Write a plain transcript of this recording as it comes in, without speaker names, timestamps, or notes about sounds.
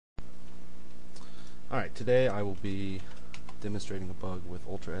Alright, today I will be demonstrating a bug with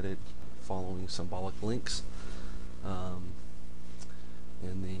Ultraedit following symbolic links.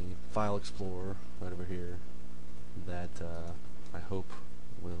 In the file explorer right over here that I hope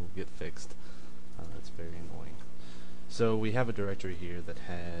will get fixed. It's very annoying. So we have a directory here that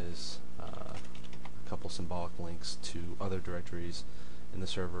has a couple symbolic links to other directories in the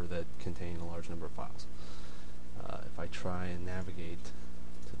server that contain a large number of files. If I try and navigate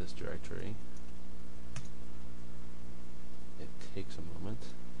to this directory, it takes a moment.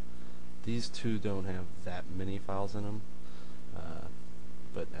 These two don't have that many files in them,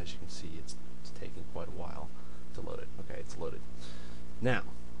 but as you can see, it's taking quite a while to load it. Okay, it's loaded. Now,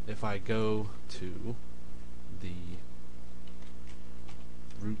 if I go to the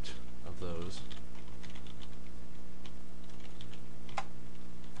root of those,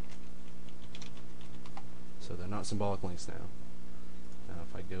 so they're not symbolic links now. Now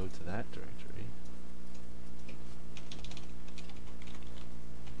if I go to that directory,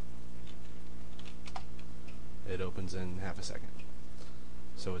 it opens in half a second.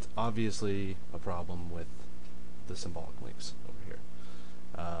 So it's obviously a problem with the symbolic links over here.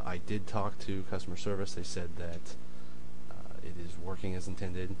 I did talk to customer service. They said that it is working as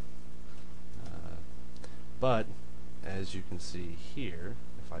intended, but as you can see here,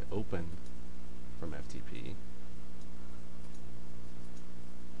 if I open from FTP,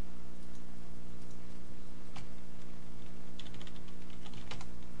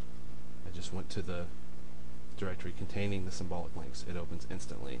 I just went to the directory containing the symbolic links. It opens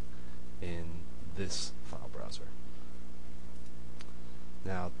instantly in this file browser.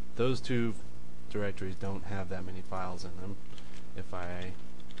 Now those two directories don't have that many files in them. If I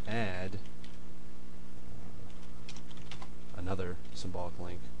add another symbolic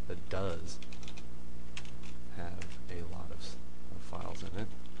link that does have a lot of files in it,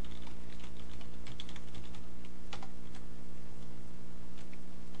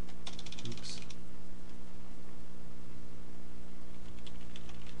 oops.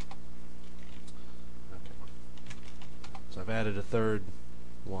 So I've added a third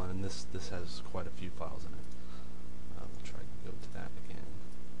one, and this has quite a few files in it. We'll try to go to that again,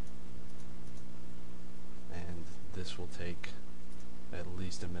 and this will take at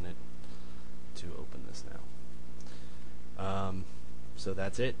least a minute to open this now. So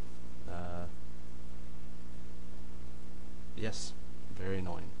that's it. Yes, very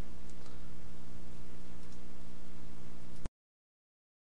annoying.